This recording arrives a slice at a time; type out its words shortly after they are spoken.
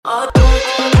We're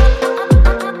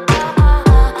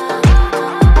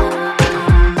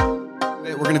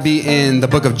going to be in the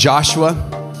book of Joshua.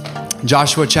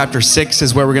 Joshua chapter 6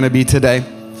 is where we're going to be today.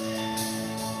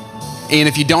 And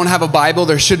if you don't have a Bible,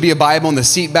 there should be a Bible in the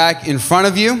seat back in front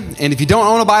of you. And if you don't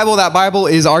own a Bible, that Bible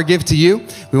is our gift to you.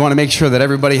 We want to make sure that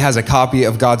everybody has a copy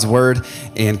of God's Word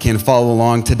and can follow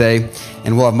along today.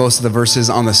 And we'll have most of the verses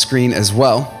on the screen as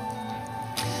well.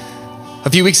 A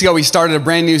few weeks ago, we started a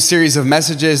brand new series of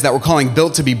messages that we're calling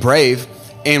Built to be Brave.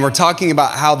 And we're talking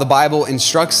about how the Bible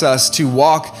instructs us to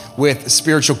walk with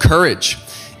spiritual courage.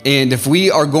 And if we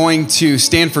are going to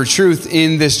stand for truth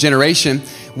in this generation,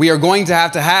 we are going to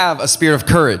have a spirit of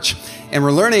courage. And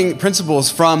we're learning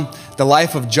principles from the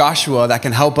life of Joshua that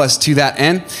can help us to that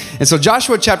end. And so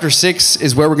Joshua chapter 6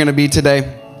 is where we're going to be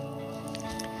today.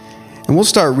 And we'll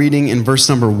start reading in verse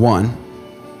number 1.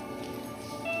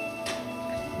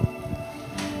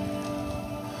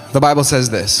 The Bible says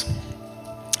this: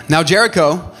 Now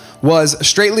Jericho was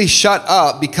straitly shut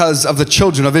up because of the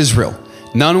children of Israel.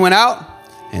 None went out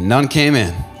and none came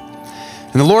in.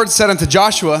 And the Lord said unto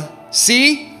Joshua,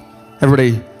 See,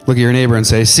 everybody look at your neighbor and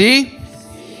say, See,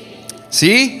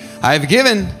 I have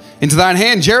given into thine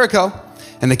hand Jericho,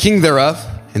 and the king thereof,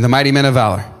 and the mighty men of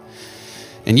valor.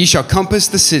 And ye shall compass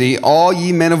the city, all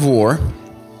ye men of war,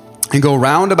 and go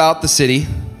round about the city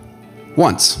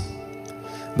once.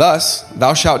 Thus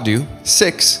thou shalt do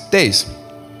 6 days.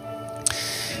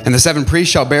 And the 7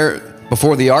 priests shall bear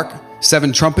before the ark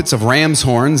 7 trumpets of ram's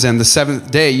horns, and the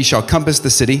 7th day ye shall compass the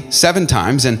city 7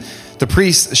 times, and the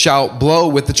priests shall blow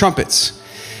with the trumpets.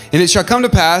 And it shall come to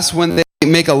pass, when they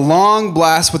make a long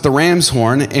blast with the ram's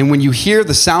horn, and when you hear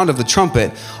the sound of the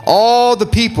trumpet, all the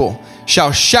people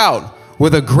shall shout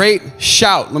with a great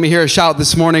shout. Let me hear a shout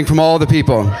this morning from all the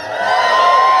people.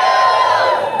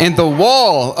 And the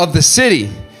wall of the city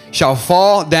shall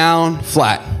fall down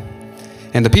flat,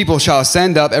 and the people shall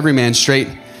ascend up, every man straight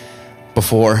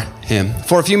before him.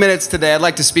 For a few minutes today, I'd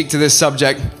like to speak to this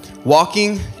subject: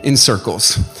 walking in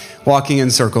circles. Walking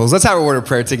in circles. Let's have a word of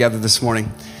prayer together this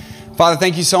morning. Father,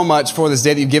 thank you so much for this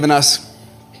day that you've given us.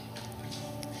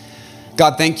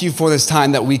 God, thank you for this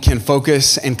time that we can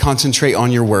focus and concentrate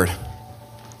on your word.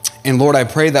 And Lord, I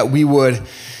pray that we would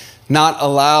not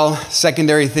allow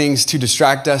secondary things to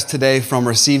distract us today from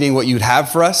receiving what you'd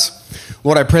have for us.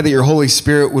 Lord, I pray that your Holy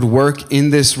Spirit would work in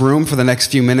this room for the next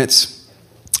few minutes,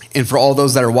 and for all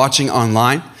those that are watching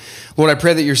online. Lord, I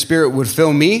pray that your Spirit would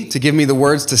fill me to give me the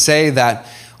words to say that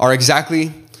are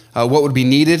exactly what would be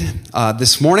needed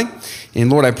this morning. And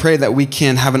Lord, I pray that we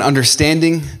can have an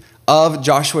understanding of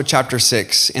Joshua chapter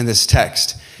 6 and this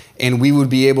text, and we would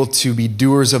be able to be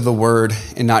doers of the word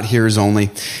and not hearers only.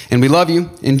 And we love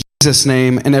you in Jesus'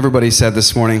 name. And everybody said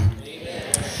this morning,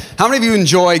 how many of you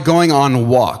enjoy going on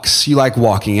walks? You like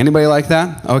walking? Anybody like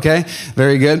that? Okay,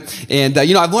 very good. And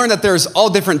I've learned that there's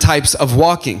all different types of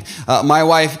walking. My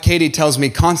wife, Katie, tells me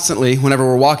constantly whenever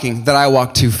we're walking that I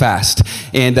walk too fast.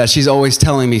 And she's always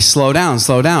telling me, slow down,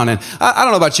 slow down. And I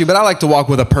don't know about you, but I like to walk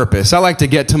with a purpose. I like to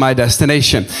get to my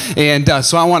destination. And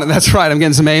so I want to, that's right, I'm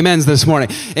getting some amens this morning.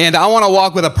 And I want to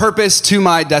walk with a purpose to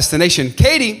my destination.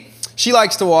 Katie, she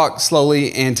likes to walk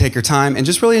slowly and take her time and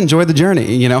just really enjoy the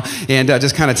journey, and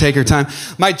just kind of take her time.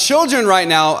 My children right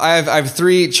now, I have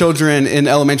 3 children in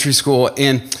elementary school,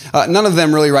 and none of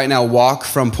them really right now walk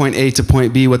from point A to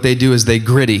point B. What they do is they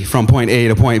gritty from point A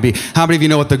to point B. How many of you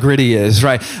know what the gritty is,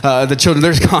 right? The children,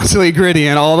 they're constantly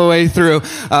grittying all the way through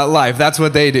life. That's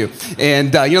what they do.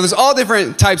 And, there's all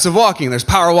different types of walking. There's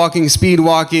power walking, speed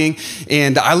walking.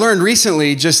 And I learned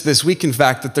recently, just this week, in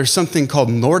fact, that there's something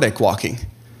called Nordic walking.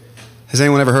 Has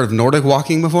anyone ever heard of Nordic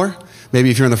walking before? Maybe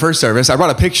if you're in the first service. I brought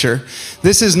a picture.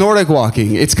 This is Nordic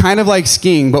walking. It's kind of like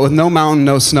skiing, but with no mountain,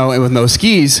 no snow, and with no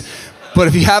skis. But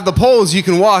if you have the poles, you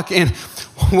can walk. And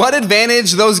what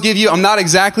advantage those give you, I'm not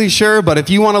exactly sure, but if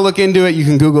you want to look into it, you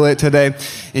can Google it today,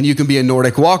 and you can be a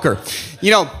Nordic walker.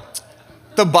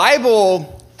 The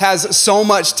Bible has so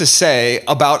much to say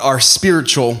about our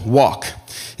spiritual walk.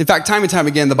 In fact, time and time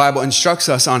again, the Bible instructs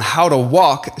us on how to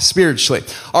walk spiritually.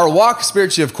 Our walk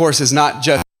spiritually, of course, is not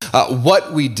just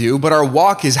what we do, but our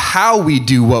walk is how we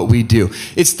do what we do.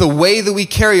 It's the way that we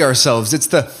carry ourselves. It's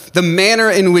the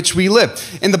manner in which we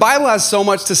live. And the Bible has so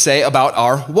much to say about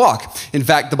our walk. In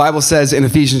fact, the Bible says in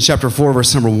Ephesians chapter 4,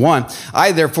 verse number 1,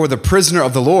 I, therefore, the prisoner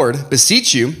of the Lord,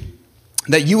 beseech you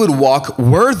that you would walk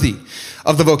worthy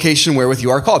of the vocation wherewith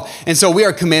you are called. And so we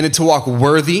are commanded to walk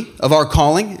worthy of our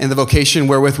calling and the vocation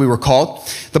wherewith we were called.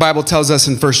 The Bible tells us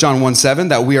in 1 John 1:7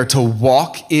 that we are to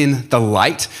walk in the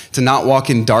light, to not walk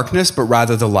in darkness, but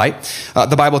rather the light.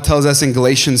 The Bible tells us in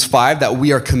Galatians 5 that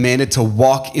we are commanded to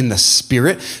walk in the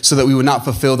Spirit so that we would not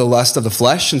fulfill the lust of the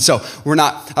flesh. And so we're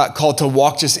not called to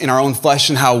walk just in our own flesh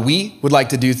and how we would like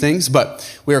to do things, but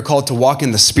we are called to walk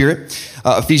in the Spirit.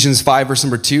 Ephesians 5 verse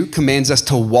number 2 commands us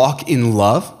to walk in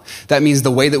love. That means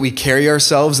the way that we carry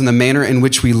ourselves and the manner in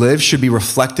which we live should be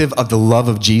reflective of the love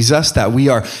of Jesus, that we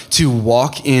are to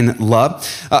walk in love.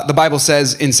 The Bible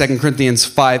says in 2 Corinthians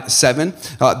 5:7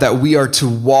 that we are to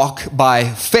walk by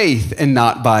faith and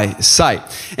not by sight.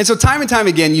 And so time and time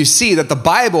again, you see that the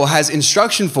Bible has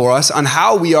instruction for us on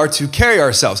how we are to carry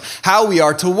ourselves, how we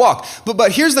are to walk.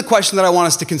 But here's the question that I want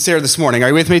us to consider this morning. Are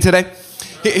you with me today?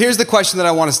 Here's the question that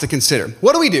I want us to consider.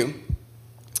 What do we do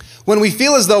when we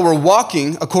feel as though we're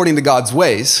walking according to God's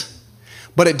ways,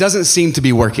 but it doesn't seem to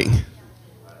be working?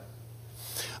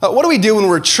 What do we do when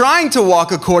we're trying to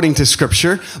walk according to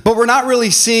Scripture, but we're not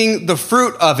really seeing the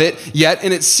fruit of it yet,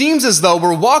 and it seems as though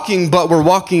we're walking, but we're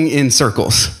walking in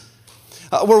circles?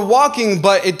 We're walking,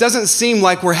 but it doesn't seem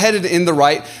like we're headed in the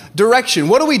right direction.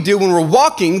 What do we do when we're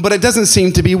walking, but it doesn't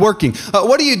seem to be working?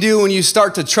 What do you do when you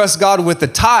start to trust God with the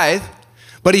tithe,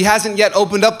 but he hasn't yet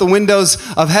opened up the windows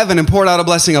of heaven and poured out a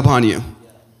blessing upon you?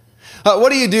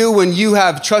 What do you do when you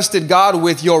have trusted God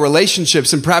with your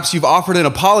relationships and perhaps you've offered an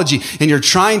apology and you're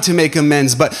trying to make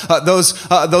amends, but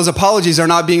those apologies are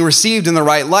not being received in the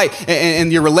right light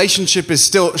and your relationship is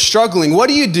still struggling? What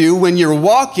do you do when you're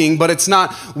walking but it's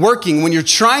not working, when you're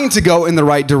trying to go in the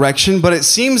right direction but it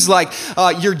seems like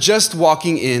you're just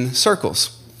walking in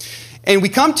circles? And we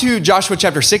come to Joshua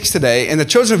chapter 6 today, and the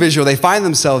children of Israel, they find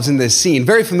themselves in this scene,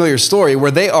 very familiar story, where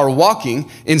they are walking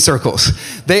in circles.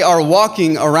 They are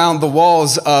walking around the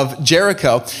walls of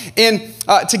Jericho. And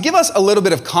to give us a little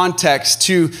bit of context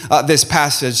to this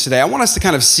passage today, I want us to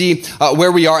kind of see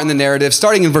where we are in the narrative,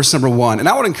 starting in verse number 1. And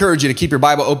I would encourage you to keep your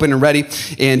Bible open and ready,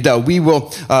 and we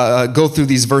will go through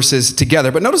these verses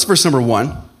together. But notice verse number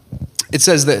 1. It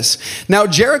says this: "Now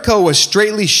Jericho was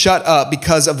straitly shut up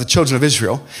because of the children of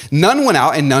Israel. None went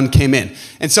out and none came in."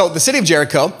 And so the city of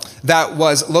Jericho, that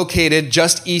was located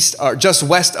just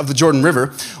west of the Jordan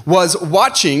River, was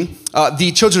watching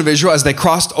the children of Israel as they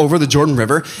crossed over the Jordan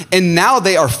River. And now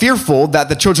they are fearful that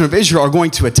the children of Israel are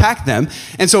going to attack them.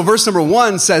 And so verse number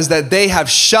 1 says that they have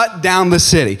shut down the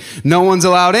city. No one's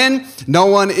allowed in. No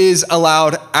one is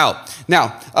allowed out.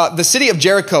 Now, the city of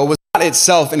Jericho was not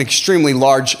itself an extremely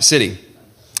large city.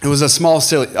 It was a small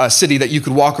city that you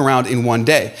could walk around in one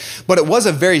day. But it was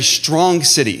a very strong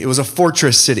city. It was a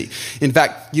fortress city. In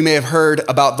fact, you may have heard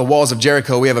about the walls of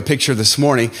Jericho. We have a picture this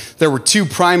morning. There were 2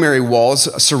 primary walls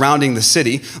surrounding the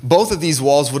city. Both of these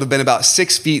walls would have been about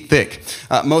 6 feet thick.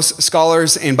 Most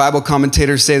scholars and Bible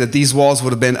commentators say that these walls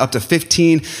would have been up to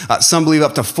 15, some believe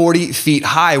up to 40 feet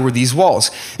high were these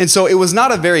walls. And so it was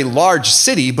not a very large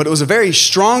city, but it was a very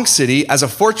strong city as a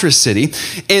fortress city.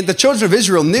 And the children of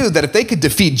Israel knew that if they could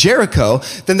defeat Jericho,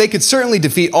 then they could certainly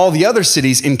defeat all the other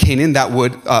cities in Canaan that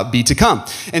would be to come.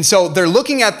 And so they're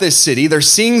looking at this city, they're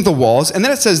seeing the walls, and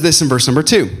then it says this in verse number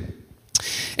 2.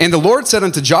 "And the Lord said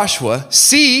unto Joshua,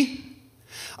 See,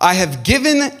 I have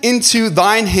given into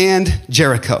thine hand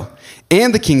Jericho,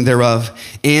 and the king thereof,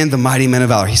 and the mighty men of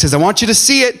valor." He says, I want you to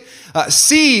see it.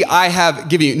 See, I have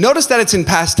given you. Notice that it's in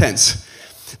past tense.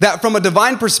 That from a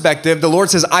divine perspective, the Lord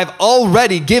says, I've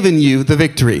already given you the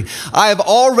victory. I have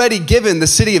already given the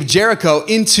city of Jericho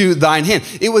into thine hand.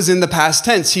 It was in the past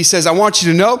tense. He says, I want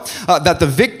you to know that the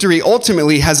victory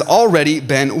ultimately has already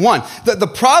been won. The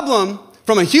problem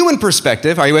from a human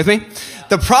perspective, are you with me?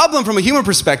 The problem from a human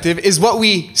perspective is what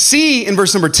we see in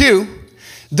verse number 2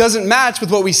 doesn't match with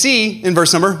what we see in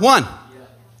verse number 1.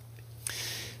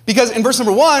 Because in verse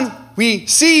number 1, we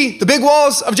see the big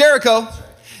walls of Jericho,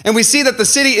 and we see that the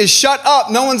city is shut up.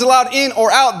 No one's allowed in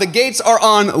or out. The gates are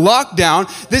on lockdown.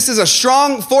 This is a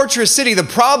strong fortress city. The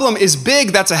problem is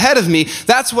big. That's ahead of me.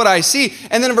 That's what I see.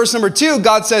 And then in verse number 2,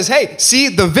 God says, hey, see,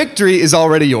 the victory is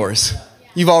already yours.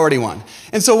 You've already won.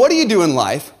 And so what do you do in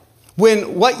life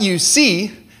when what you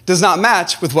see does not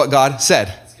match with what God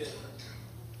said?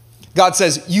 God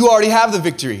says, you already have the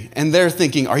victory. And they're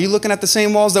thinking, are you looking at the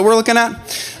same walls that we're looking at?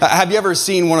 Have you ever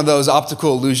seen one of those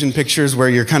optical illusion pictures where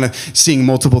you're kind of seeing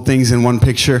multiple things in one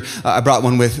picture? I brought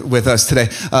one with us today.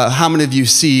 How many of you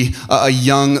see a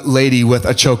young lady with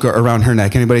a choker around her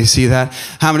neck? Anybody see that?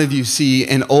 How many of you see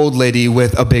an old lady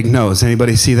with a big nose?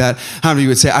 Anybody see that? How many of you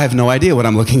would say, I have no idea what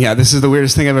I'm looking at? This is the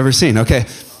weirdest thing I've ever seen. Okay.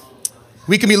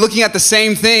 We can be looking at the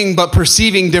same thing, but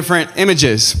perceiving different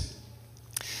images.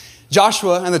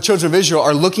 Joshua and the children of Israel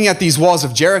are looking at these walls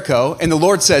of Jericho, and the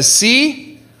Lord says,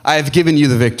 see, I have given you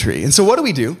the victory. And so what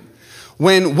do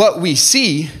when what we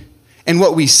see and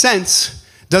what we sense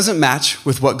doesn't match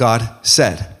with what God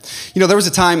said? You know, there was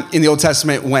a time in the Old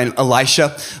Testament when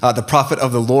Elisha, the prophet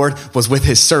of the Lord, was with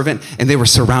his servant, and they were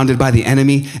surrounded by the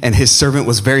enemy, and his servant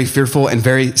was very fearful and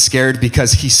very scared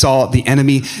because he saw the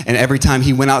enemy, and every time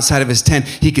he went outside of his tent,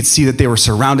 he could see that they were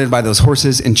surrounded by those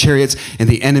horses and chariots, and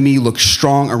the enemy looked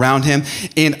strong around him.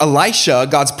 And Elisha,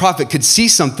 God's prophet, could see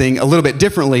something a little bit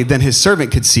differently than his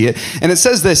servant could see it. And it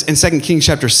says this in 2 Kings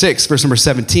chapter 6, verse number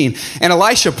 17. And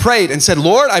Elisha prayed and said,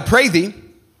 Lord, I pray thee,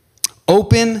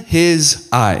 open his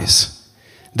eyes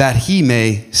that he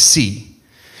may see.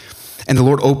 And the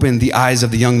Lord opened the eyes of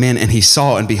the young man, and he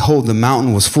saw, and behold, the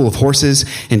mountain was full of horses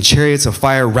and chariots of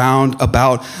fire round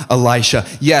about Elisha.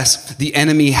 Yes, the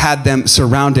enemy had them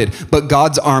surrounded, but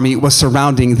God's army was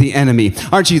surrounding the enemy.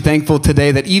 Aren't you thankful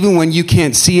today that even when you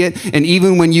can't see it, and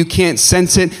even when you can't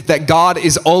sense it, that God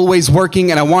is always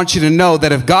working? And I want you to know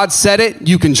that if God said it,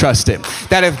 you can trust it.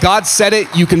 That if God said it,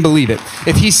 you can believe it.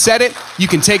 If he said it, you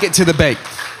can take it to the bank.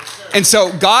 And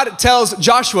so God tells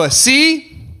Joshua,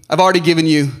 see, I've already given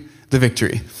you the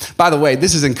victory. By the way,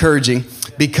 this is encouraging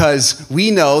because we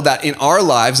know that in our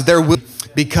lives there will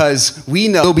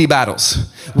be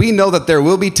battles. We know that there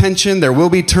will be tension, there will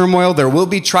be turmoil, there will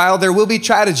be trial, there will be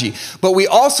tragedy. But we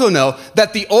also know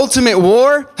that the ultimate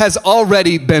war has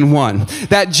already been won.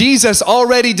 That Jesus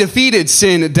already defeated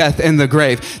sin, death, and the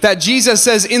grave. That Jesus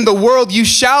says, in the world you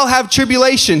shall have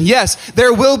tribulation. Yes,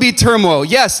 there will be turmoil.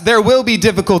 Yes, there will be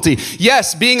difficulty.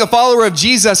 Yes, being a follower of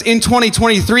Jesus in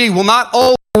 2023 will not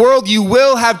always world you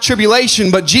will have tribulation,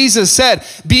 but Jesus said,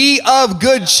 be of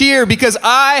good cheer because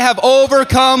I have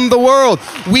overcome the world.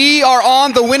 We are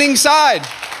on the winning side.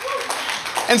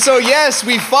 And so yes,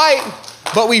 we fight,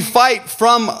 but we fight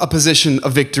from a position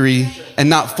of victory and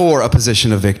not for a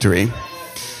position of victory.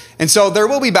 And so there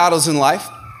will be battles in life.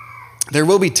 There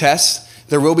will be tests.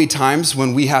 There will be times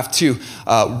when we have to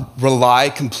rely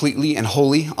completely and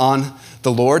wholly on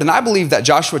the Lord. And I believe that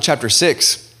Joshua chapter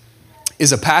 6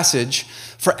 is a passage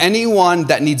for anyone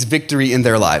that needs victory in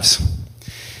their lives.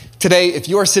 Today, if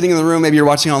you are sitting in the room, maybe you're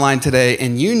watching online today,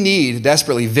 and you need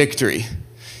desperately victory.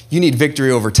 You need victory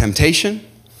over temptation.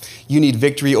 You need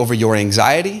victory over your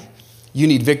anxiety. You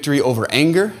need victory over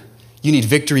anger. You need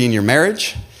victory in your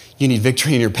marriage. You need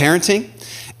victory in your parenting.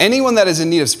 Anyone that is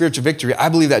in need of spiritual victory, I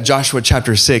believe that Joshua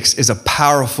chapter 6 is a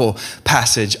powerful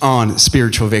passage on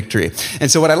spiritual victory.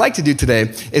 And so what I'd like to do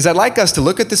today is I'd like us to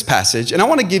look at this passage, and I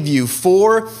want to give you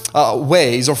four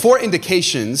ways or four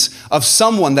indications of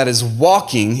someone that is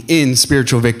walking in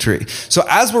spiritual victory. So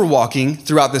as we're walking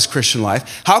throughout this Christian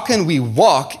life, how can we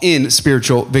walk in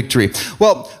spiritual victory?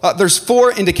 Well, there's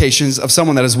four indications of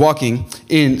someone that is walking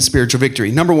in spiritual victory.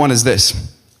 Number one is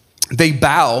this: they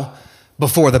bow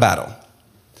before the battle.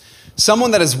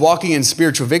 Someone that is walking in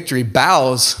spiritual victory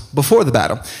bows before the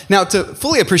battle. Now, to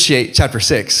fully appreciate chapter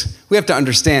 6, we have to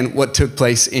understand what took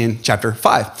place in chapter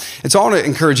 5. And so I want to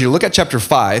encourage you to look at chapter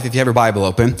 5, if you have your Bible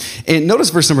open, and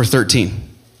notice verse number 13.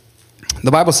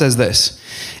 The Bible says this: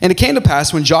 and it came to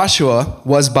pass when Joshua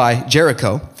was by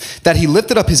Jericho that he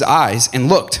lifted up his eyes and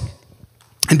looked.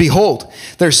 And behold,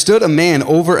 there stood a man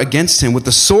over against him with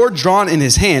the sword drawn in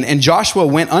his hand. And Joshua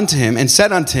went unto him and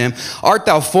said unto him, art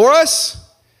thou for us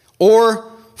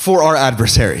or for our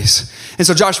adversaries? And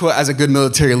so Joshua, as a good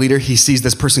military leader, he sees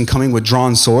this person coming with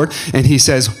drawn sword, and he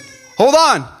says, hold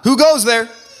on, who goes there?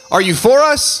 Are you for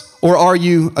us or are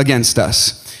you against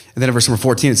us? And then in verse number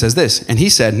 14, it says this: and he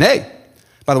said, nay.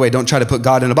 By the way, don't try to put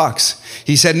God in a box.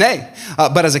 He said, nay,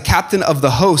 but as a captain of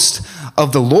the host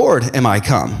of the Lord am I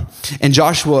come. And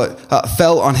Joshua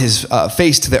fell on his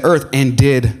face to the earth and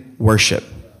did worship.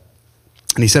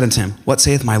 And he said unto him, what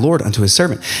saith my Lord unto his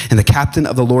servant? And the captain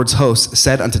of the Lord's host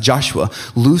said unto Joshua,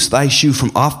 loose thy shoe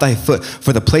from off thy foot,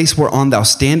 for the place whereon thou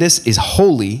standest is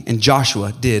holy. And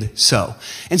Joshua did so.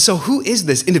 And so who is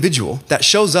this individual that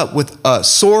shows up with a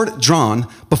sword drawn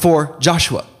before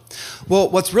Joshua? Well,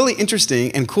 what's really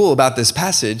interesting and cool about this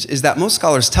passage is that most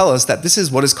scholars tell us that this is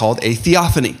what is called a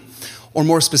theophany, or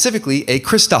more specifically, a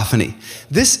Christophany.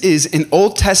 This is an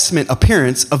Old Testament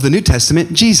appearance of the New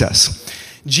Testament Jesus.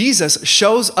 Jesus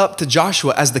shows up to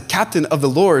Joshua as the captain of the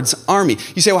Lord's army.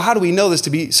 You say, well, how do we know this to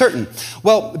be certain?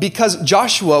 Well, because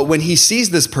Joshua, when he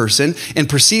sees this person and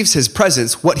perceives his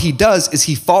presence, what he does is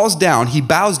he falls down, he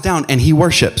bows down, and he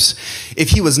worships.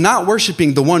 If he was not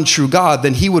worshiping the one true God,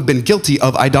 then he would have been guilty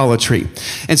of idolatry.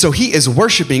 And so he is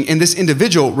worshiping, and this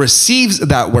individual receives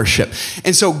that worship.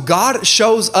 And so God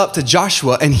shows up to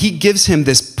Joshua, and he gives him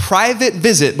this private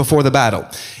visit before the battle.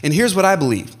 And here's what I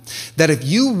believe: that if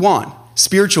you want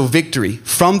spiritual victory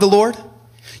from the Lord,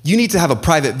 you need to have a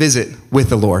private visit with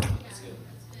the Lord.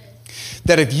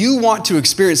 That if you want to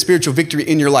experience spiritual victory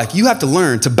in your life, you have to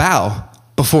learn to bow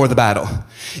before the battle.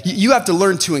 You have to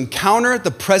learn to encounter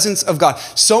the presence of God.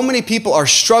 So many people are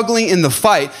struggling in the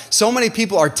fight. So many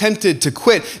people are tempted to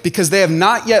quit because they have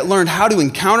not yet learned how to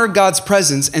encounter God's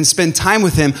presence and spend time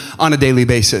with him on a daily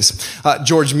basis.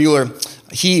 George Mueller,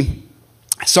 he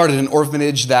started an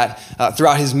orphanage that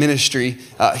throughout his ministry,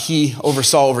 he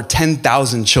oversaw over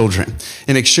 10,000 children,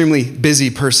 an extremely busy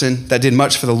person that did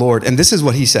much for the Lord. And this is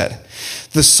what he said: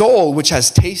 "The soul which has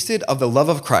tasted of the love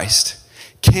of Christ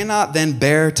cannot then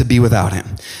bear to be without him.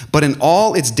 But in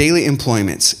all its daily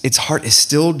employments, its heart is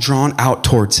still drawn out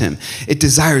towards him. It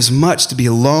desires much to be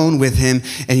alone with him,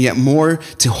 and yet more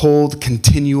to hold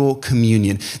continual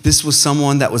communion." This was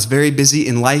someone that was very busy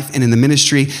in life and in the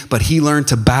ministry, but he learned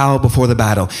to bow before the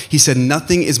battle. He said,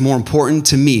 "Nothing is more important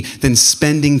to me than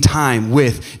spending time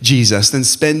with Jesus, than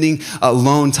spending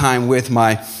alone time with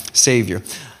my Savior."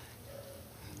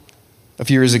 A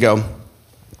few years ago,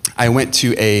 I went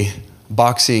to a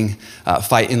boxing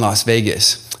fight in Las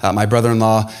Vegas. My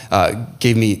brother-in-law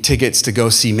gave me tickets to go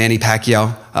see Manny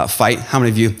Pacquiao fight. How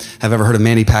many of you have ever heard of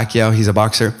Manny Pacquiao? He's a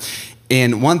boxer.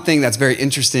 And one thing that's very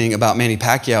interesting about Manny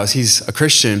Pacquiao is he's a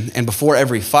Christian, and before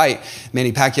every fight,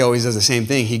 Manny Pacquiao always does the same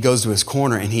thing. He goes to his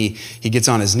corner and he gets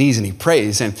on his knees and he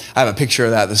prays. And I have a picture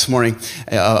of that this morning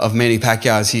of Manny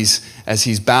Pacquiao as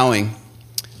he's bowing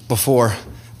before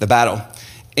the battle.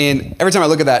 And every time I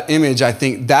look at that image, I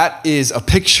think that is a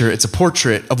picture, it's a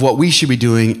portrait of what we should be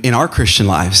doing in our Christian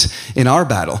lives, in our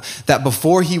battle. That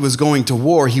before he was going to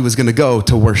war, he was going to go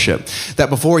to worship. That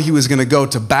before he was going to go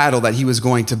to battle, that he was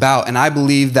going to bow. And I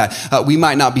believe that we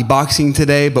might not be boxing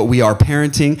today, but we are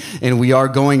parenting, and we are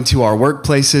going to our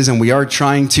workplaces, and we are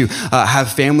trying to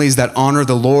have families that honor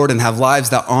the Lord and have lives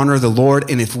that honor the Lord.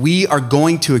 And if we are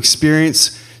going to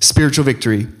experience spiritual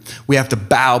victory, we have to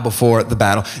bow before the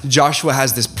battle. Joshua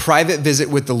has this private visit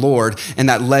with the Lord, and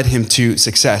that led him to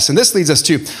success. And this leads us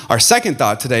to our second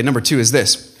thought today. Number 2 is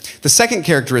this. The second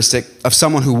characteristic of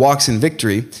someone who walks in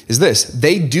victory is this: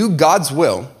 they do God's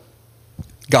will,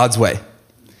 God's way.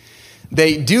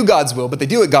 They do God's will, but they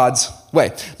do it God's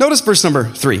way. Notice verse number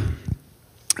 3.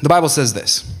 The Bible says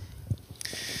this: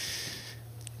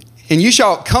 "And you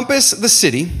shall compass the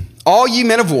city, all ye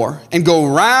men of war, and go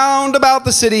round about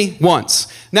the city once."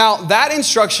 Now, that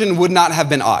instruction would not have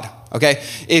been odd, okay?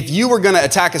 If you were going to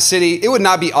attack a city, it would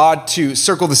not be odd to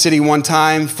circle the city one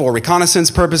time for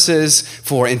reconnaissance purposes,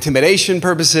 for intimidation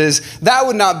purposes. That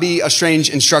would not be a strange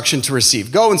instruction to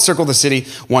receive. Go and circle the city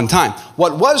one time.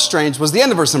 What was strange was the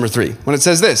end of verse number 3, when it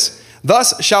says this: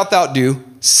 "Thus shalt thou do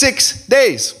 6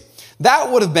 days."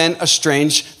 That would have been a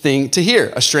strange thing to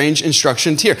hear, a strange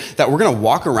instruction to hear, that we're going to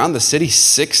walk around the city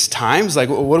 6 times? Like,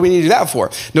 what do we need to do that for?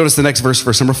 Notice the next verse,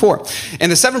 verse number 4.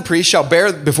 "And the 7 priests shall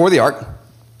bear before the ark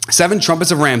 7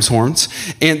 trumpets of ram's horns,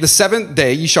 and the 7th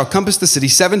day you shall compass the city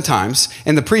 7 times,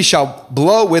 and the priest shall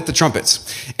blow with the trumpets.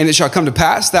 And it shall come to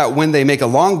pass that when they make a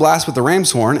long blast with the ram's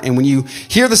horn, and when you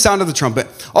hear the sound of the trumpet,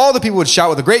 all the people would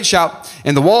shout with a great shout,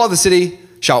 and the wall of the city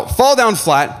shall fall down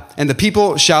flat, and the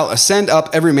people shall ascend up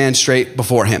every man straight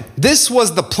before him." This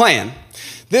was the plan.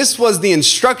 This was the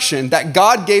instruction that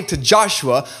God gave to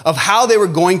Joshua of how they were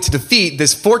going to defeat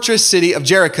this fortress city of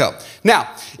Jericho. Now,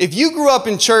 if you grew up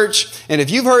in church and if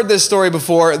you've heard this story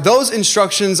before, those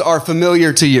instructions are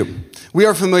familiar to you. We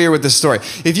are familiar with this story.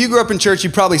 If you grew up in church, you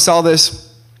probably saw this.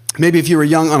 Maybe if you were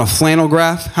young, on a flannel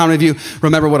graph. How many of you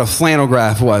remember what a flannel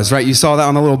graph was, right? You saw that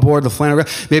on the little board, the flannel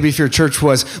graph. Maybe if your church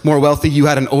was more wealthy, you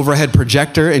had an overhead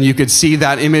projector and you could see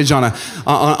that image on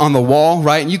the wall,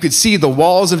 right? And you could see the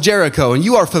walls of Jericho, and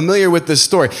you are familiar with this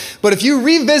story. But if you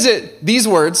revisit these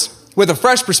words with a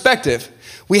fresh perspective,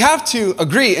 we have to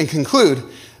agree and conclude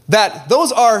that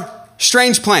those are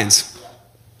strange plans.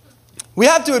 We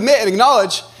have to admit and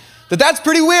acknowledge that that's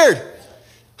pretty weird.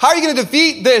 How are you going to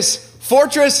defeat this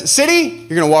fortress city?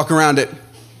 You're going to walk around it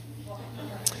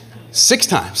 6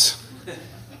 times.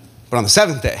 But on the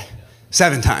 7th day,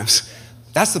 7 times.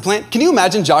 That's the plan. Can you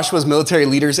imagine Joshua's military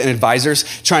leaders and advisors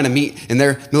trying to meet in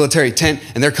their military tent,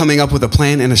 and they're coming up with a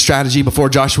plan and a strategy before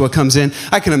Joshua comes in?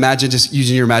 I can imagine, just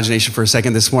using your imagination for a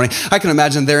second this morning, I can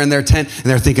imagine they're in their tent and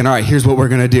they're thinking, all right, here's what we're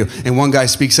going to do. And one guy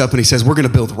speaks up and he says, we're going to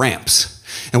build ramps.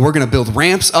 And we're going to build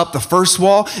ramps up the first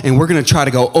wall, and we're going to try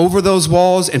to go over those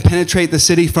walls and penetrate the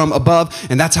city from above,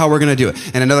 and that's how we're going to do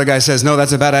it. And another guy says, no,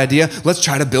 that's a bad idea. Let's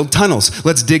try to build tunnels.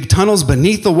 Let's dig tunnels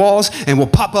beneath the walls, and we'll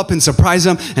pop up and surprise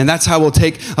them, and that's how we'll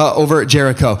take over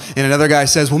Jericho. And another guy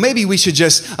says, well, maybe we should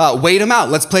just wait them out.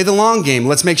 Let's play the long game.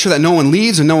 Let's make sure that no one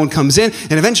leaves and no one comes in,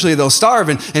 and eventually they'll starve,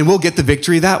 and we'll get the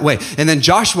victory that way. And then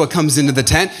Joshua comes into the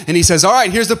tent, and he says, all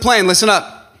right, here's the plan. Listen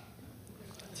up.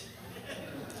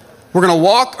 We're going to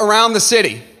walk around the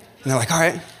city. And they're like, all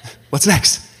right, what's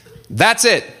next? That's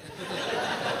it.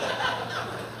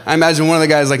 I imagine one of the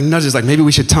guys like nudges, like, maybe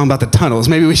we should tell him about the tunnels.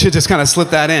 Maybe we should just kind of slip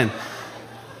that in.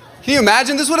 Can you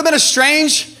imagine? This would have been a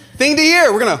strange thing to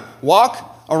hear. We're going to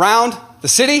walk around the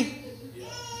city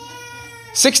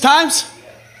 6 times,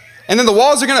 and then the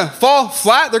walls are going to fall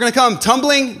flat. They're going to come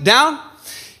tumbling down.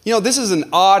 You know, this is an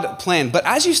odd plan, but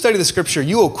as you study the scripture,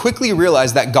 you will quickly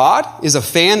realize that God is a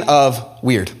fan of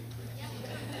weird.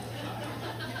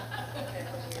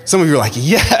 Some of you are like,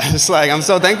 yes, like I'm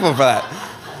so thankful for that.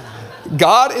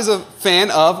 God is a fan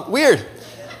of weird.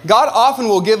 God often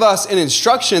will give us an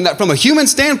instruction that from a human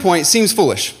standpoint seems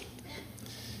foolish.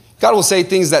 God will say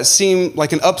things that seem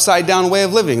like an upside down way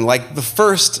of living, like the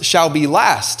first shall be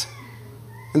last,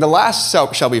 and the last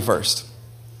shall be first.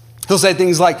 He'll say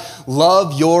things like,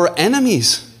 love your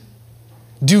enemies.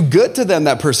 Do good to them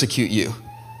that persecute you.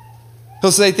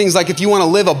 He'll say things like, if you want to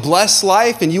live a blessed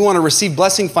life and you want to receive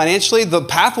blessing financially, the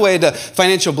pathway to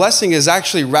financial blessing is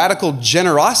actually radical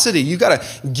generosity. You got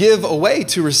to give away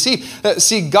to receive.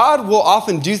 See, God will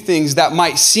often do things that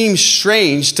might seem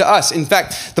strange to us. In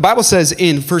fact, the Bible says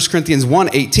in 1 Corinthians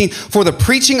 1:18, for the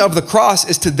preaching of the cross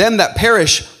is to them that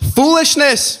perish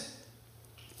foolishness,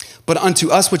 but unto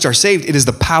us which are saved, it is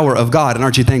the power of God. And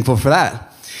aren't you thankful for that?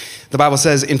 The Bible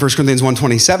says in 1 Corinthians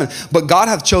 1:27, but God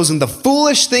hath chosen the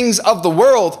foolish things of the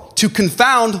world to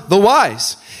confound the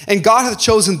wise. And God hath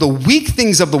chosen the weak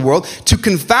things of the world to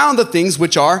confound the things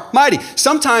which are mighty.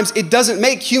 Sometimes it doesn't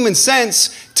make human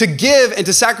sense to give and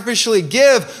to sacrificially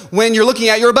give when you're looking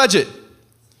at your budget.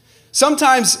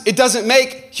 Sometimes it doesn't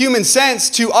make human sense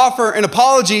to offer an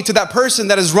apology to that person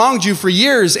that has wronged you for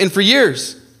years and for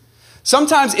years.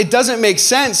 Sometimes it doesn't make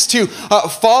sense to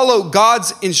follow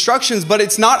God's instructions, but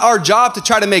it's not our job to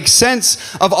try to make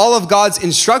sense of all of God's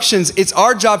instructions. It's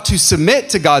our job to submit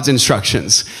to God's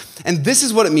instructions. And this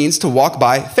is what it means to walk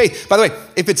by faith. By the way,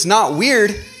 if it's not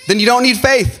weird, then you don't need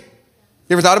faith.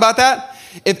 You ever thought about that?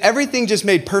 If everything just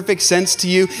made perfect sense to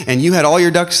you and you had all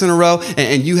your ducks in a row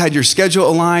and you had your schedule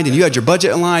aligned and you had your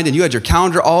budget aligned and you had your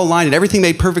calendar all aligned and everything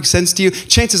made perfect sense to you,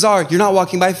 chances are you're not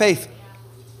walking by faith.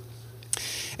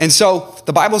 And so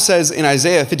the Bible says in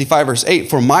Isaiah 55 verse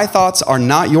 8, for my thoughts are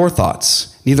not your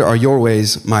thoughts, neither are your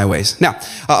ways my ways. Now,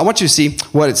 I want you to see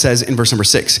what it says in verse number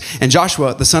 6. And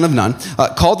Joshua, the son of Nun,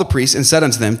 called the priests and said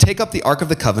unto them, take up the ark of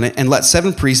the covenant and let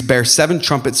 7 priests bear 7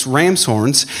 trumpets, ram's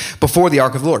horns before the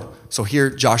ark of the Lord. So here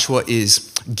Joshua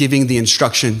is giving the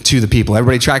instruction to the people.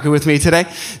 Everybody tracking with me today?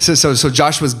 So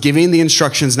Joshua's giving the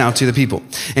instructions now to the people.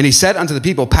 And he said unto the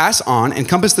people, pass on and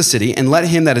compass the city, and let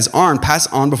him that is armed pass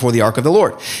on before the ark of the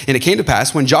Lord. And it came to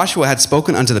pass, when Joshua had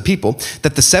spoken unto the people,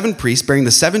 that the 7 priests bearing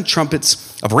the 7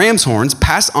 trumpets of ram's horns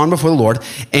passed on before the Lord,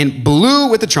 and blew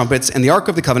with the trumpets, and the ark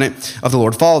of the covenant of the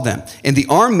Lord followed them. And the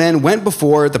armed men went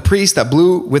before the priests that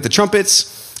blew with the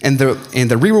trumpets, and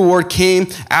the reward came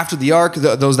after the ark,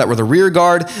 those that were the rear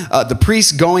guard, the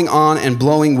priests going on and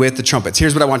blowing with the trumpets.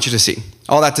 Here's what I want you to see.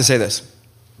 All that to say this.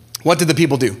 What did the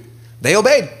people do? They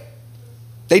obeyed.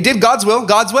 They did God's will,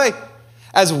 God's way.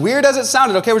 As weird as it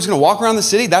sounded, okay, we're just going to walk around the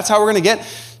city. That's how we're going to get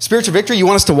spiritual victory. You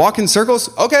want us to walk in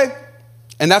circles? Okay.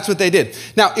 And that's what they did.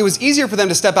 Now, it was easier for them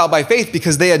to step out by faith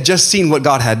because they had just seen what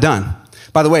God had done.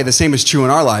 By the way, the same is true in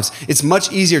our lives. It's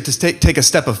much easier to take a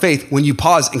step of faith when you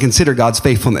pause and consider God's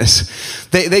faithfulness.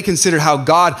 They considered how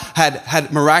God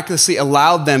had miraculously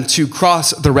allowed them to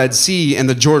cross the Red Sea and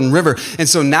the Jordan River. And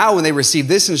so now when they received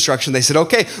this instruction, they said,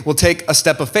 okay, we'll take a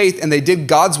step of faith. And they did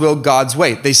God's will, God's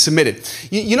way. They submitted.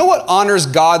 You know what honors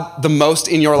God the most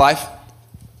in your life?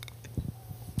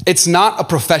 It's not a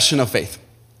profession of faith.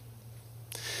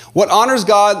 What honors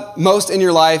God most in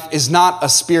your life is not a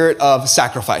spirit of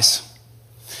sacrifice.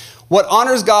 What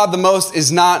honors God the most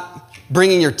is not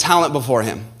bringing your talent before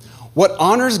him. What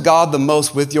honors God the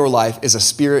most with your life is a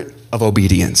spirit of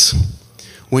obedience.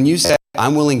 When you say,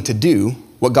 I'm willing to do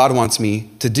what God wants me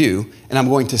to do, and I'm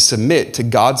going to submit to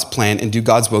God's plan and do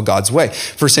God's will, God's way.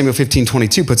 1 Samuel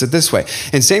 15:22 puts it this way.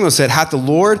 And Samuel said, hath the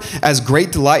Lord as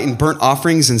great delight in burnt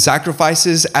offerings and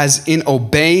sacrifices as in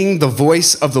obeying the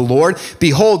voice of the Lord?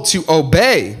 Behold, to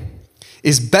obey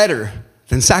is better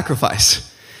than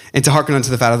sacrifice, and to hearken unto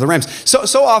the fat of the rams.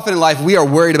 So often in life, we are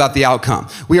worried about the outcome.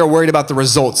 We are worried about the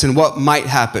results and what might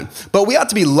happen. But we ought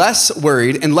to be less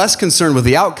worried and less concerned with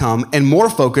the outcome and more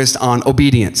focused on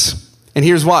obedience. And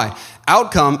here's why.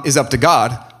 Outcome is up to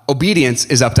God. Obedience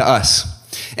is up to us.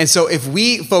 And so if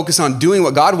we focus on doing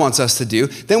what God wants us to do,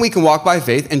 then we can walk by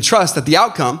faith and trust that the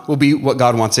outcome will be what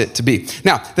God wants it to be.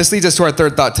 Now, this leads us to our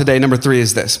third thought today. Number 3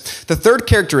 is this. The third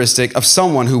characteristic of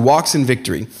someone who walks in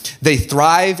victory, they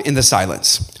thrive in the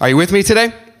silence. Are you with me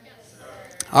today?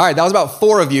 All right, that was about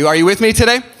 4 of you. Are you with me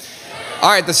today? All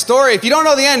right, the story, if you don't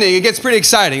know the ending, it gets pretty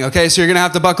exciting, okay? So you're going to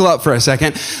have to buckle up for a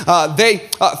second. They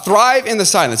thrive in the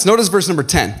silence. Notice verse number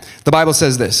 10. The Bible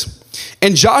says this.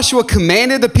 And Joshua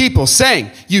commanded the people,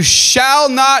 saying, you shall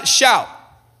not shout,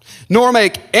 nor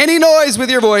make any noise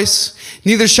with your voice,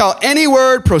 neither shall any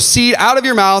word proceed out of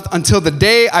your mouth until the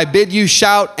day I bid you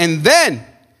shout, and then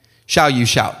shall you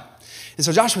shout. And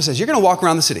so Joshua says, you're going to walk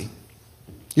around the city.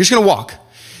 You're just going to walk.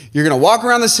 You're going to walk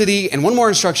around the city, and one more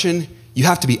instruction, you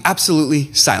have to be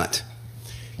absolutely silent.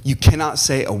 You cannot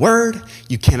say a word.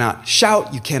 You cannot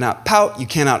shout. You cannot pout. You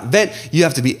cannot vent. You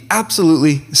have to be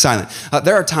absolutely silent.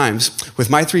 There are times with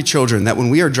my 3 children that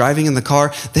when we are driving in the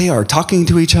car, they are talking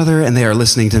to each other and they are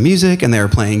listening to music and they are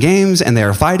playing games and they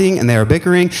are fighting and they are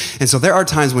bickering. And so there are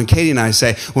times when Katie and I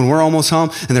say, when we're almost home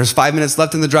and there's 5 minutes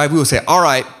left in the drive, we will say, all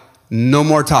right, no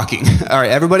more talking. All right,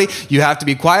 everybody, you have to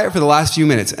be quiet for the last few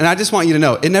minutes. And I just want you to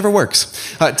know, it never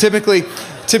works.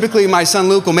 Typically, my son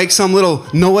Luke will make some little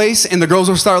noise and the girls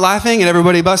will start laughing and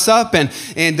everybody busts up. And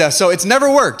so it's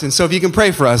never worked. And so if you can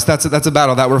pray for us, that's a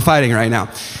battle that we're fighting right now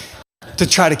to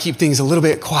try to keep things a little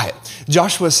bit quiet.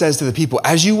 Joshua says to the people,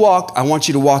 as you walk, I want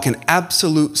you to walk in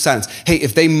absolute silence. Hey,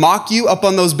 if they mock you up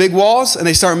on those big walls and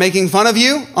they start making fun of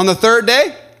you on the 3rd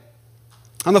day,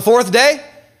 on the 4th day,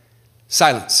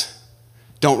 silence.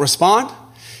 Don't respond.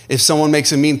 If someone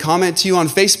makes a mean comment to you on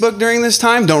Facebook during this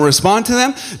time, don't respond to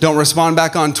them. Don't respond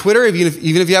back on Twitter. Even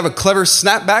if you have a clever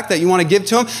snapback that you want to give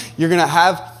to them, you're going to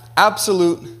have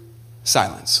absolute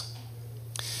silence.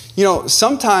 You know,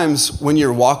 sometimes when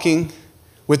you're walking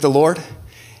with the Lord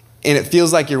and it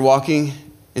feels like you're walking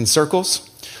in circles,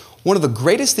 one of the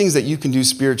greatest things that you can do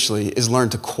spiritually is learn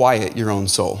to quiet your own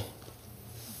soul.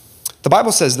 The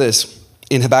Bible says this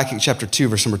in Habakkuk chapter 2,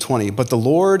 verse number 20, but the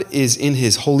Lord is in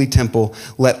his holy temple.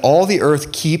 Let all the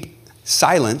earth keep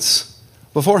silence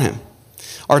before him.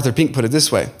 Arthur Pink put it this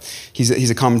way. He's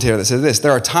a commentator that said this.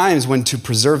 There are times when to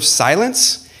preserve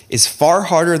silence is far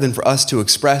harder than for us to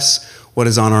express what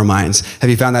is on our minds. Have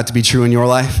you found that to be true in your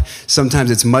life?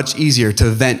 Sometimes it's much easier to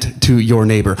vent to your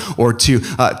neighbor or to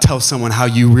tell someone how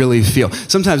you really feel.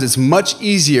 Sometimes it's much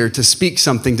easier to speak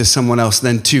something to someone else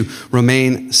than to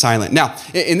remain silent. Now,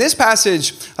 in this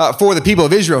passage for the people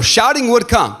of Israel, shouting would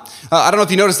come. I don't know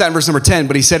if you noticed that in verse number 10,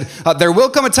 but he said, there will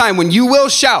come a time when you will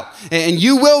shout and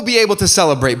you will be able to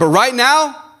celebrate. But right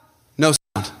now, no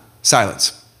sound,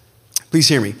 silence. Please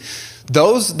hear me.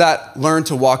 Those that learn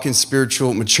to walk in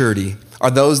spiritual maturity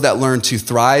are those that learn to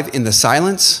thrive in the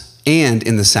silence and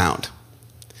in the sound.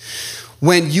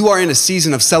 When you are in a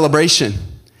season of celebration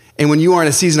and when you are in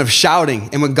a season of shouting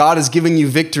and when God is giving you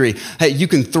victory, hey, you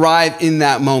can thrive in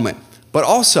that moment. But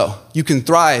also, you can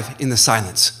thrive in the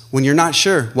silence when you're not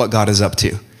sure what God is up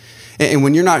to. And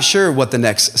when you're not sure what the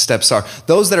next steps are.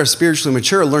 Those that are spiritually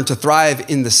mature learn to thrive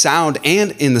in the sound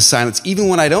and in the silence. Even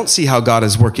when I don't see how God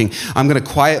is working, I'm going to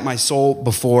quiet my soul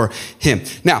before him.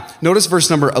 Now, notice verse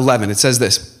number 11. It says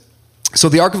this. So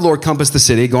the ark of the Lord compassed the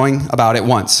city, going about it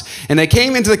once. And they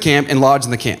came into the camp and lodged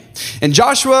in the camp. And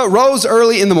Joshua rose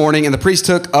early in the morning, and the priests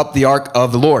took up the ark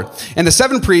of the Lord. And the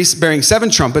 7 priests, bearing 7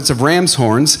 trumpets of ram's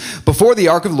horns, before the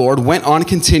ark of the Lord, went on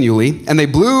continually. And they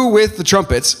blew with the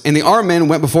trumpets, and the armed men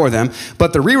went before them.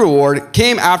 But the reward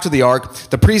came after the ark,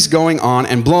 the priests going on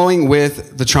and blowing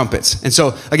with the trumpets. And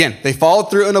so, again, they followed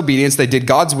through in obedience. They did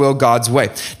God's will, God's way.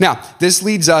 Now, this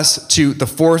leads us to the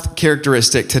 4th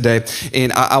characteristic today.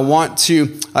 And I want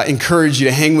to encourage you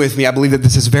to hang with me. I believe that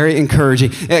this is very encouraging.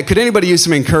 Could anybody use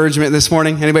some encouragement this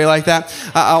morning? Anybody like that?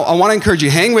 I want to encourage you.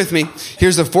 Hang with me.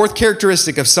 Here's the 4th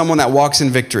characteristic of someone that walks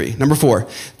in victory. Number 4,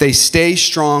 they stay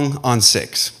strong on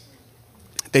 6.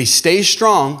 They stay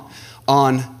strong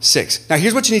on 6. Now,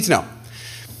 here's what you need to know.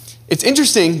 It's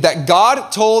interesting that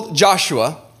God told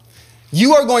Joshua,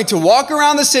 you are going to walk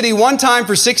around the city one time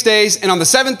for 6 days, and on the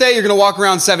 7th day, you're going to walk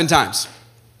around 7 times.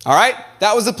 All right?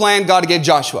 That was the plan God gave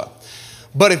Joshua.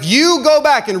 But if you go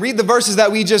back and read the verses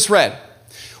that we just read,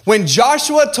 when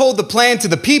Joshua told the plan to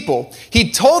the people,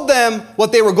 he told them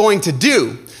what they were going to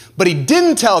do, but he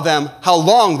didn't tell them how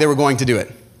long they were going to do it.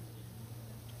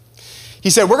 He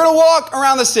said, we're going to walk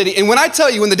around the city, and when I tell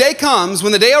you, when the day comes,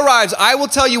 when the day arrives, I will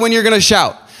tell you when you're going to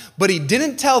shout. but he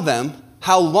didn't tell them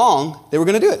how long they were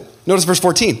going to do it. Notice verse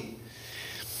 14.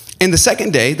 And the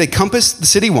second day, they compassed the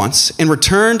city once and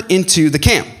returned into the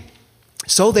camp.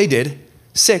 So they did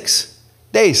 6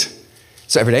 days.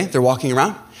 So every day they're walking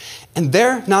around and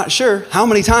they're not sure how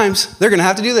many times they're going to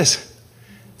have to do this.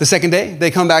 The second day,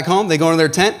 they come back home, they go into their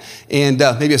tent, and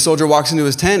maybe a soldier walks into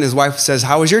his tent, and his wife says,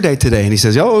 how was your day today? And he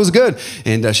says, oh, it was good.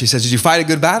 And she says, did you fight a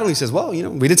good battle? And he says, well,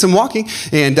 we did some walking.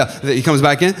 And he comes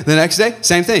back in the next day,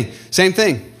 same thing.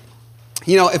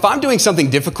 If I'm doing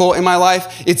something difficult in my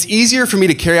life, it's easier for me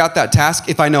to carry out that task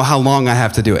if I know how long I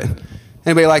have to do it.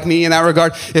 Anybody like me in that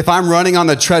regard? If I'm running on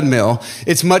the treadmill,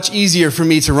 it's much easier for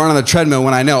me to run on the treadmill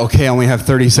when I know, okay, I only have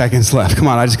 30 seconds left. Come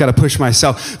on, I just got to push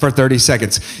myself for 30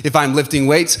 seconds. If I'm lifting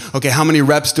weights, okay, how many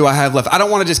reps do I have left? I don't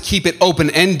want to just keep it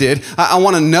open-ended. I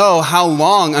want to know how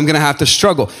long I'm going to have to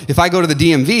struggle. If I go to the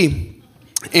DMV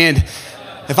and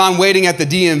if I'm waiting at the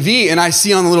DMV and I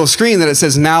see on the little screen that it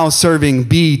says now serving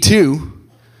B2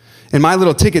 and my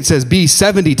little ticket says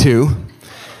B72,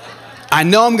 I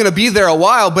know I'm going to be there a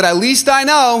while, but at least I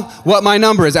know what my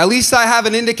number is. At least I have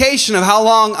an indication of how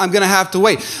long I'm going to have to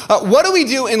wait. What do we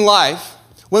do in life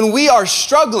when we are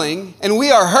struggling and we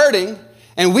are hurting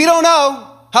and we don't know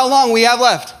how long we have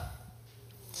left?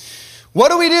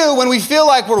 What do we do when we feel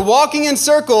like we're walking in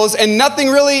circles and nothing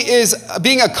really is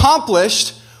being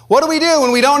accomplished? What do we do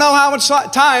when we don't know how much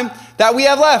time that we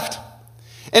have left?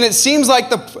 And it seems like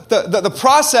the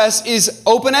process is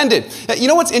open-ended. You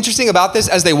know what's interesting about this?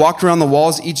 As they walked around the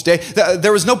walls each day,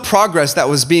 there was no progress that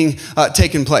was being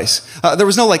taken place. There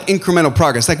was no incremental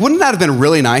progress. Wouldn't that have been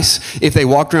really nice if they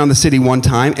walked around the city one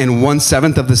time and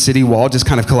 1/7 of the city wall just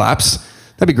kind of collapsed?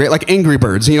 That'd be great. Like Angry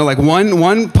Birds,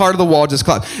 one part of the wall just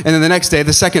collapsed. And then the next day,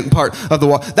 the second part of the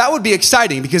wall. That would be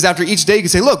exciting because after each day, you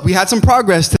could say, look, we had some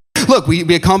progress today. Look,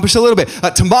 we accomplished a little bit.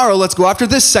 Tomorrow, let's go after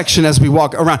this section as we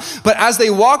walk around. But as they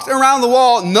walked around the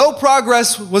wall, no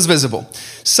progress was visible.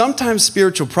 Sometimes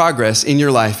spiritual progress in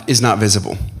your life is not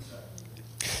visible.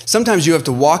 Sometimes you have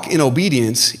to walk in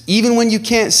obedience even when you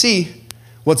can't see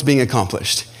what's being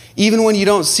accomplished. Even when you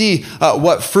don't see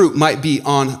what fruit might be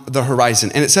on the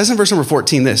horizon. And it says in verse number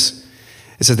 14 this.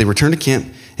 It says they returned to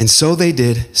camp, and so they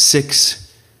did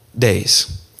 6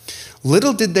 days.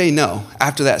 Little did they know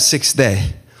after that 6th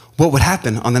day what would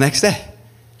happen on the next day.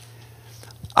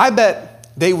 I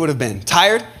bet they would have been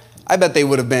tired. I bet they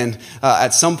would have been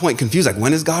at some point confused,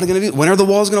 when is God going to do? When are the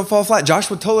walls going to fall flat?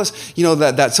 Joshua told us,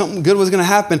 that something good was going to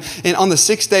happen. And on the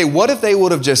 6th day, what if they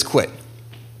would have just quit?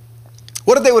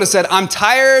 What if they would have said, I'm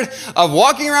tired of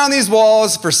walking around these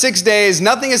walls for 6 days.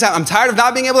 Nothing has happened. I'm tired of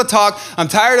not being able to talk. I'm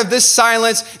tired of this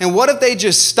silence. And what if they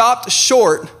just stopped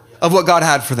short of what God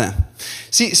had for them?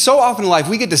 See, so often in life,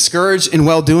 we get discouraged in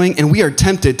well-doing, and we are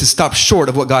tempted to stop short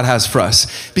of what God has for us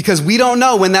because we don't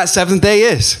know when that 7th day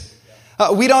is.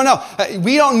 We don't know.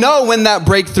 We don't know when that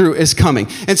breakthrough is coming.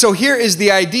 And so here is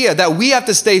the idea that we have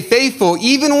to stay faithful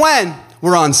even when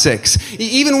we're on 6.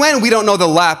 Even when we don't know the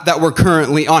lap that we're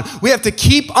currently on. We have to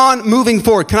keep on moving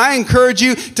forward. Can I encourage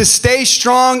you to stay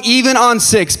strong even on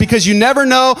 6? Because you never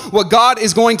know what God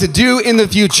is going to do in the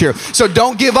future. So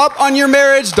don't give up on your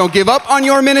marriage. Don't give up on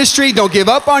your ministry. Don't give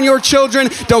up on your children.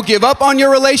 Don't give up on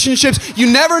your relationships.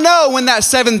 You never know when that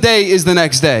 7th day is the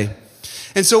next day.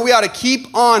 And so we ought to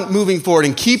keep on moving forward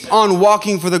and keep on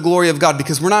walking for the glory of God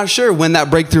because we're not sure when that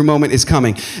breakthrough moment is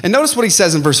coming. And notice what he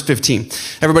says in verse 15.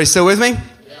 Everybody still with me?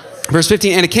 Yes. Verse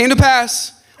 15, and it came to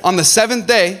pass on the 7th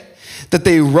day that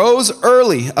they rose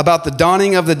early about the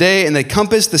dawning of the day, and they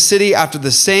compassed the city after the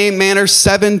same manner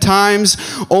 7 times.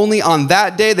 Only on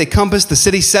that day they compassed the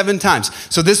city 7 times.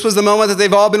 So this was the moment that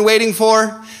they've all been waiting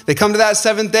for. They come to that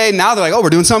 7th day. Now they're like, we're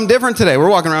doing something different today. We're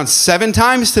walking around 7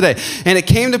 times today. And it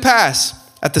came to pass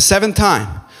at the 7th time,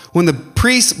 when the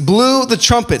priests blew the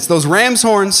trumpets, those ram's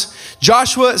horns,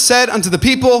 Joshua said unto the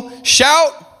people,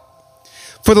 shout,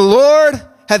 for the Lord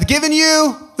hath given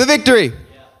you the victory.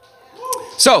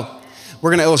 So, we're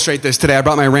going to illustrate this today. I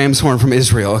brought my ram's horn from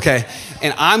Israel, okay?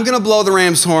 And I'm going to blow the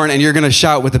ram's horn, and you're going to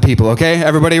shout with the people, okay?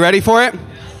 Everybody ready for it?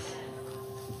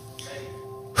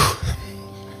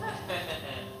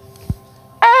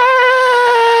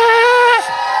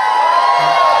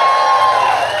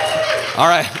 All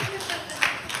right.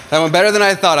 That went better than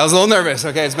I thought. I was a little nervous.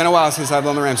 Okay, it's been a while since I've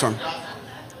blown the ram's horn.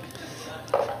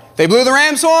 They blew the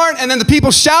ram's horn, and then the people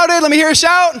shouted. Let me hear a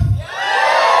shout. Yeah!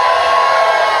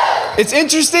 It's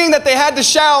interesting that they had to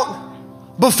shout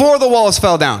before the walls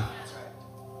fell down.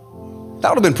 That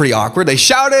would have been pretty awkward. They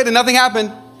shouted, and nothing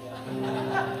happened.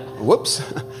 Whoops.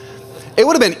 It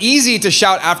would have been easy to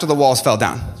shout after the walls fell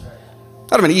down.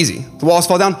 That would have been easy. The walls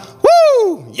fell down.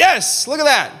 Woo! Yes! Look at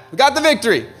that. We got the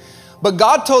victory. But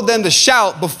God told them to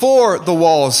shout before the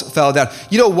walls fell down.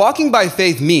 You know, walking by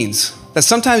faith means that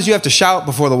sometimes you have to shout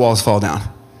before the walls fall down.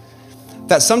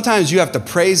 That sometimes you have to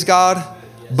praise God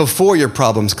before your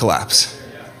problems collapse.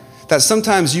 That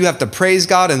sometimes you have to praise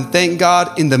God and thank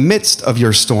God in the midst of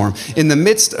your storm, in the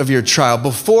midst of your trial,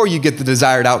 before you get the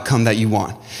desired outcome that you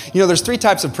want. You know, there's 3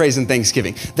 types of praise and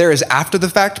thanksgiving. There is after the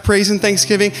fact praise and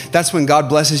thanksgiving. That's when God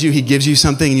blesses you, he gives you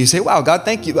something, and you say, wow, God,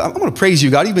 thank you. I'm going to praise you,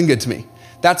 God. You've been good to me.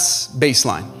 That's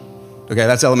baseline. Okay,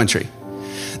 that's elementary.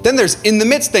 Then there's in the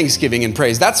midst thanksgiving and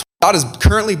praise. That's God is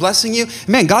currently blessing you.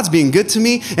 Man, God's being good to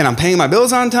me, and I'm paying my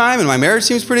bills on time, and my marriage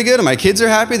seems pretty good, and my kids are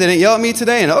happy. They didn't yell at me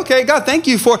today. And okay, God, thank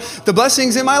you for the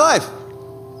blessings in my life.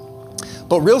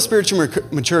 But real spiritual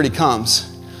maturity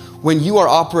comes when you are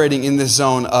operating in this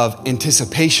zone of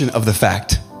anticipation of the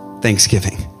fact,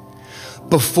 thanksgiving,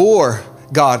 before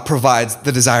God provides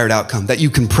the desired outcome, that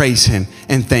you can praise him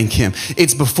and thank him.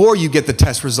 It's before you get the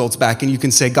test results back and you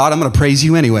can say, God, I'm going to praise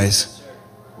you anyways.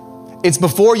 It's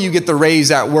before you get the raise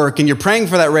at work and you're praying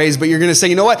for that raise, but you're going to say,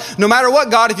 you know what? No matter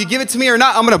what, God, if you give it to me or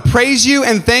not, I'm going to praise you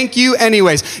and thank you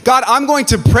anyways. God, I'm going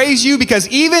to praise you because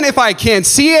even if I can't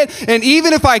see it and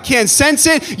even if I can't sense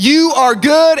it, you are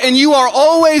good and you are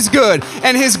always good.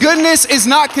 And his goodness is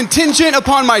not contingent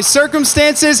upon my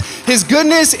circumstances. His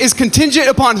goodness is contingent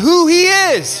upon who he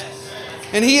is.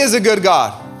 And he is a good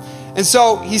God. And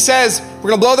so he says, we're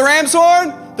going to blow the ram's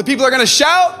horn. The people are going to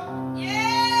shout.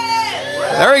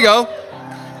 There we go.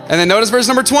 And then notice verse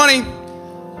number 20.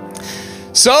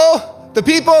 So the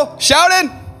people shouted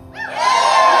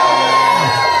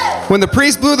when the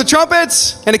priest blew the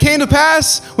trumpets, and it came to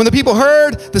pass when the people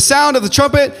heard the sound of the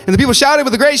trumpet, and the people shouted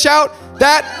with a great shout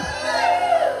that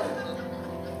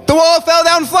the wall fell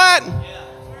down flat.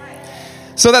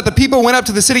 So that the people went up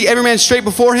to the city, every man straight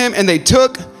before him, and they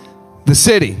took the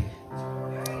city.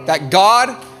 That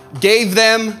God gave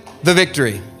them the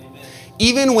victory.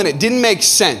 Even when it didn't make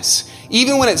sense,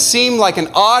 even when it seemed like an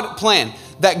odd plan,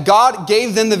 that God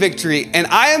gave them the victory. And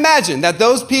I imagine that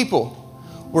those people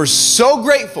were so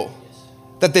grateful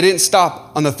that they didn't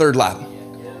stop on the 3rd lap,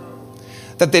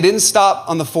 that they didn't stop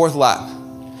on the 4th lap,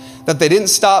 that they didn't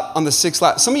stop on the 6th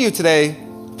lap. Some of you today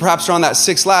perhaps are on that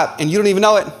 6th lap and you don't even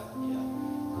know it.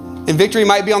 And victory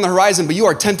might be on the horizon, but you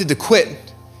are tempted to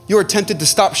quit. You are tempted to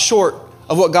stop short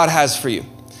of what God has for you.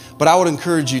 But I would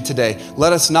encourage you today,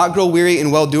 let us not grow weary in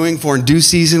well-doing, for in due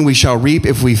season we shall reap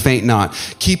if we faint not.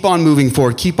 Keep on moving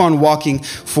forward. Keep on walking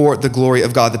for the glory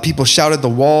of God. The people shouted, the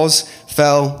walls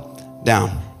fell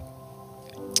down.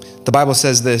 The Bible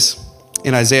says this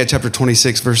in Isaiah chapter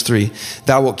 26, verse 3,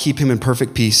 thou wilt keep him in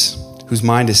perfect peace, whose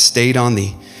mind is stayed on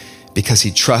thee, because he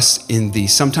trusts in thee.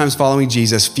 Sometimes following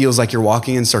Jesus feels like you're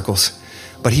walking in circles,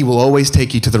 but he will always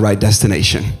take you to the right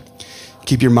destination.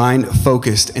 Keep your mind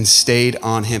focused and stayed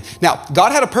on him. Now,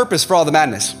 God had a purpose for all the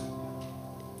madness.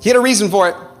 He had a reason for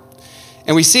it.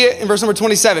 And we see it in verse number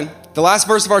 27. The last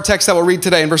verse of our text that we'll read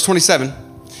today in verse 27.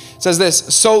 It says this,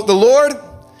 so the Lord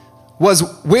was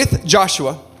with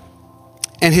Joshua,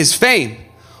 and his fame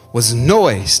was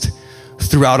noised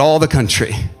throughout all the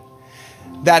country.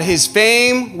 That his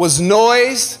fame was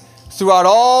noised throughout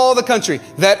all the country.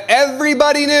 That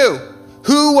everybody knew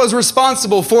who was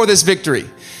responsible for this victory.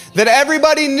 That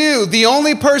everybody knew the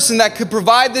only person that could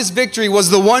provide this victory was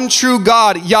the one true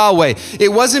God, Yahweh.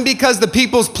 It wasn't because the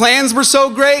people's plans were so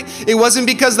great. It wasn't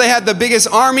because they had the biggest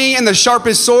army and the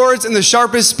sharpest swords and the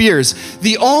sharpest spears.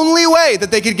 The only way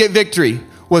that they could get victory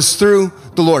was through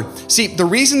the Lord. See, the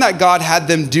reason that God had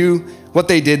them do what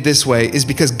they did this way is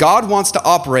because God wants to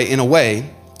operate in a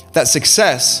way that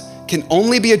success can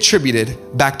only be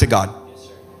attributed back to God.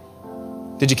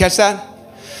 Did you catch that?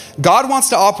 God wants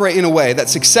to operate in a way that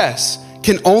success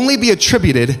can only be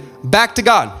attributed back to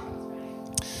God.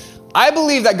 I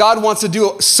believe that God wants to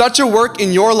do such a work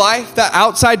in your life that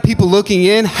outside people looking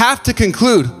in have to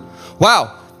conclude,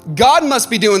 wow, God must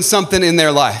be doing something in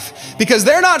their life because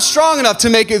they're not strong enough to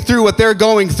make it through what they're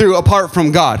going through apart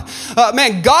from God.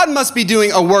 Man, God must be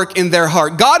doing a work in their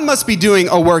heart. God must be doing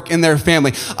a work in their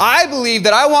family. I believe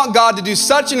that I want God to do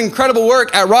such an incredible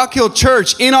work at Rock Hill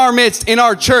Church, in our midst, in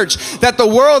our church, that the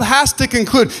world has to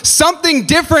conclude something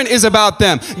different is about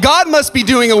them. God must be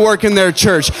doing a work in their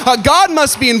church. God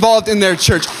must be involved in their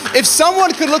church. If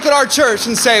someone could look at our church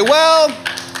and say, well,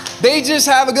 they just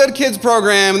have a good kids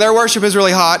program, and their worship is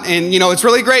really hot, and it's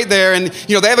really great there, and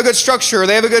they have a good structure, or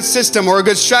they have a good system or a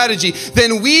good strategy,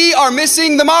 then we are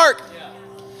missing the mark.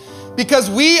 Because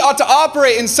we ought to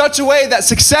operate in such a way that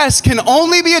success can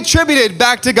only be attributed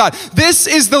back to God. This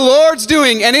is the Lord's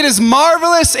doing, and it is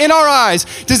marvelous in our eyes.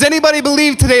 Does anybody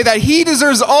believe today that he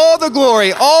deserves all the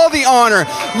glory, all the honor?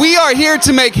 We are here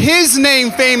to make his name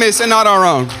famous and not our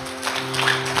own.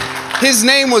 His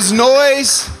name was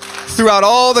noise throughout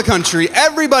all the country.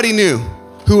 Everybody knew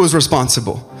who was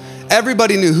responsible.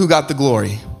 Everybody knew who got the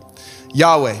glory.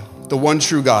 Yahweh, the one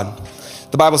true God.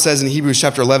 The Bible says in Hebrews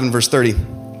chapter 11, verse 30,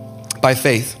 by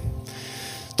faith,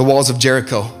 the walls of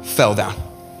Jericho fell down.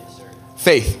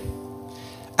 Faith.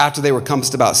 After they were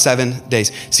compassed about 7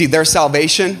 days. See, their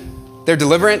salvation, their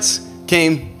deliverance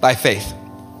came by faith.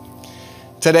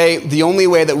 Today, the only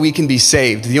way that we can be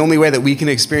saved, the only way that we can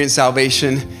experience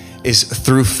salvation is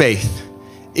through faith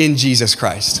in Jesus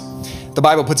Christ. The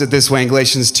Bible puts it this way in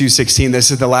Galatians 2:16.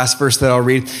 This is the last verse that I'll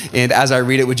read. And as I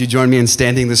read it, would you join me in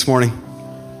standing this morning?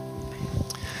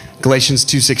 Galatians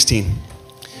 2:16.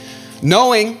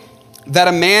 Knowing that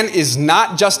a man is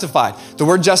not justified. The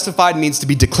word justified means to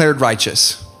be declared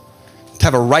righteous, to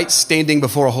have a right standing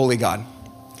before a holy God.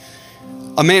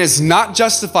 A man is not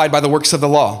justified by the works of the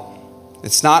law.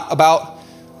 It's not about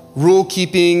rule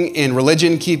keeping and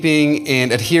religion keeping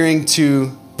and adhering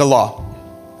to the law,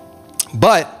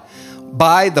 but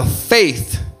by the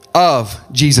faith of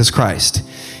Jesus Christ.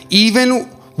 Even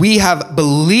we have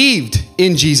believed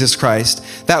in Jesus Christ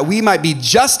that we might be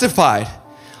justified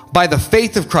by the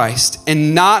faith of Christ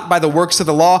and not by the works of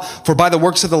the law, for by the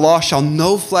works of the law shall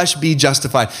no flesh be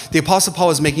justified. The Apostle Paul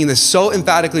is making this so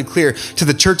emphatically clear to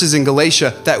the churches in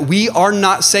Galatia that we are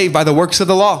not saved by the works of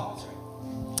the law.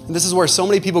 And this is where so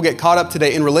many people get caught up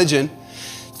today in religion,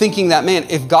 thinking that, man,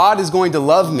 if God is going to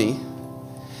love me,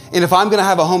 and if I'm going to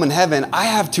have a home in heaven, I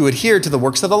have to adhere to the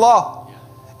works of the law.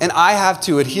 And I have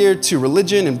to adhere to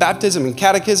religion and baptism and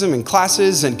catechism and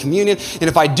classes and communion. And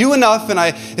if I do enough and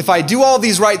if I do all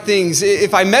these right things,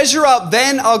 if I measure up,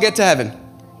 then I'll get to heaven.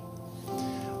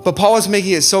 But Paul is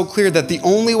making it so clear that the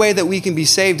only way that we can be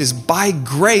saved is by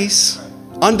grace,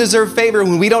 undeserved favor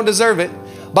when we don't deserve it,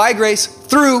 by grace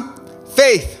through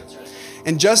faith.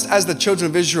 And just as the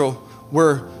children of Israel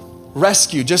were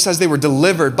rescued, just as they were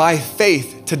delivered by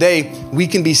faith, today we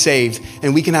can be saved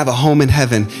and we can have a home in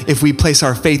heaven if we place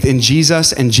our faith in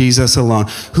Jesus and Jesus alone.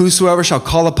 Whosoever shall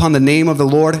call upon the name of the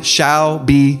Lord shall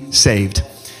be saved.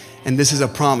 And this is a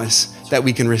promise that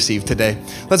we can receive today.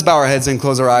 Let's bow our heads and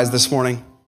close our eyes this morning.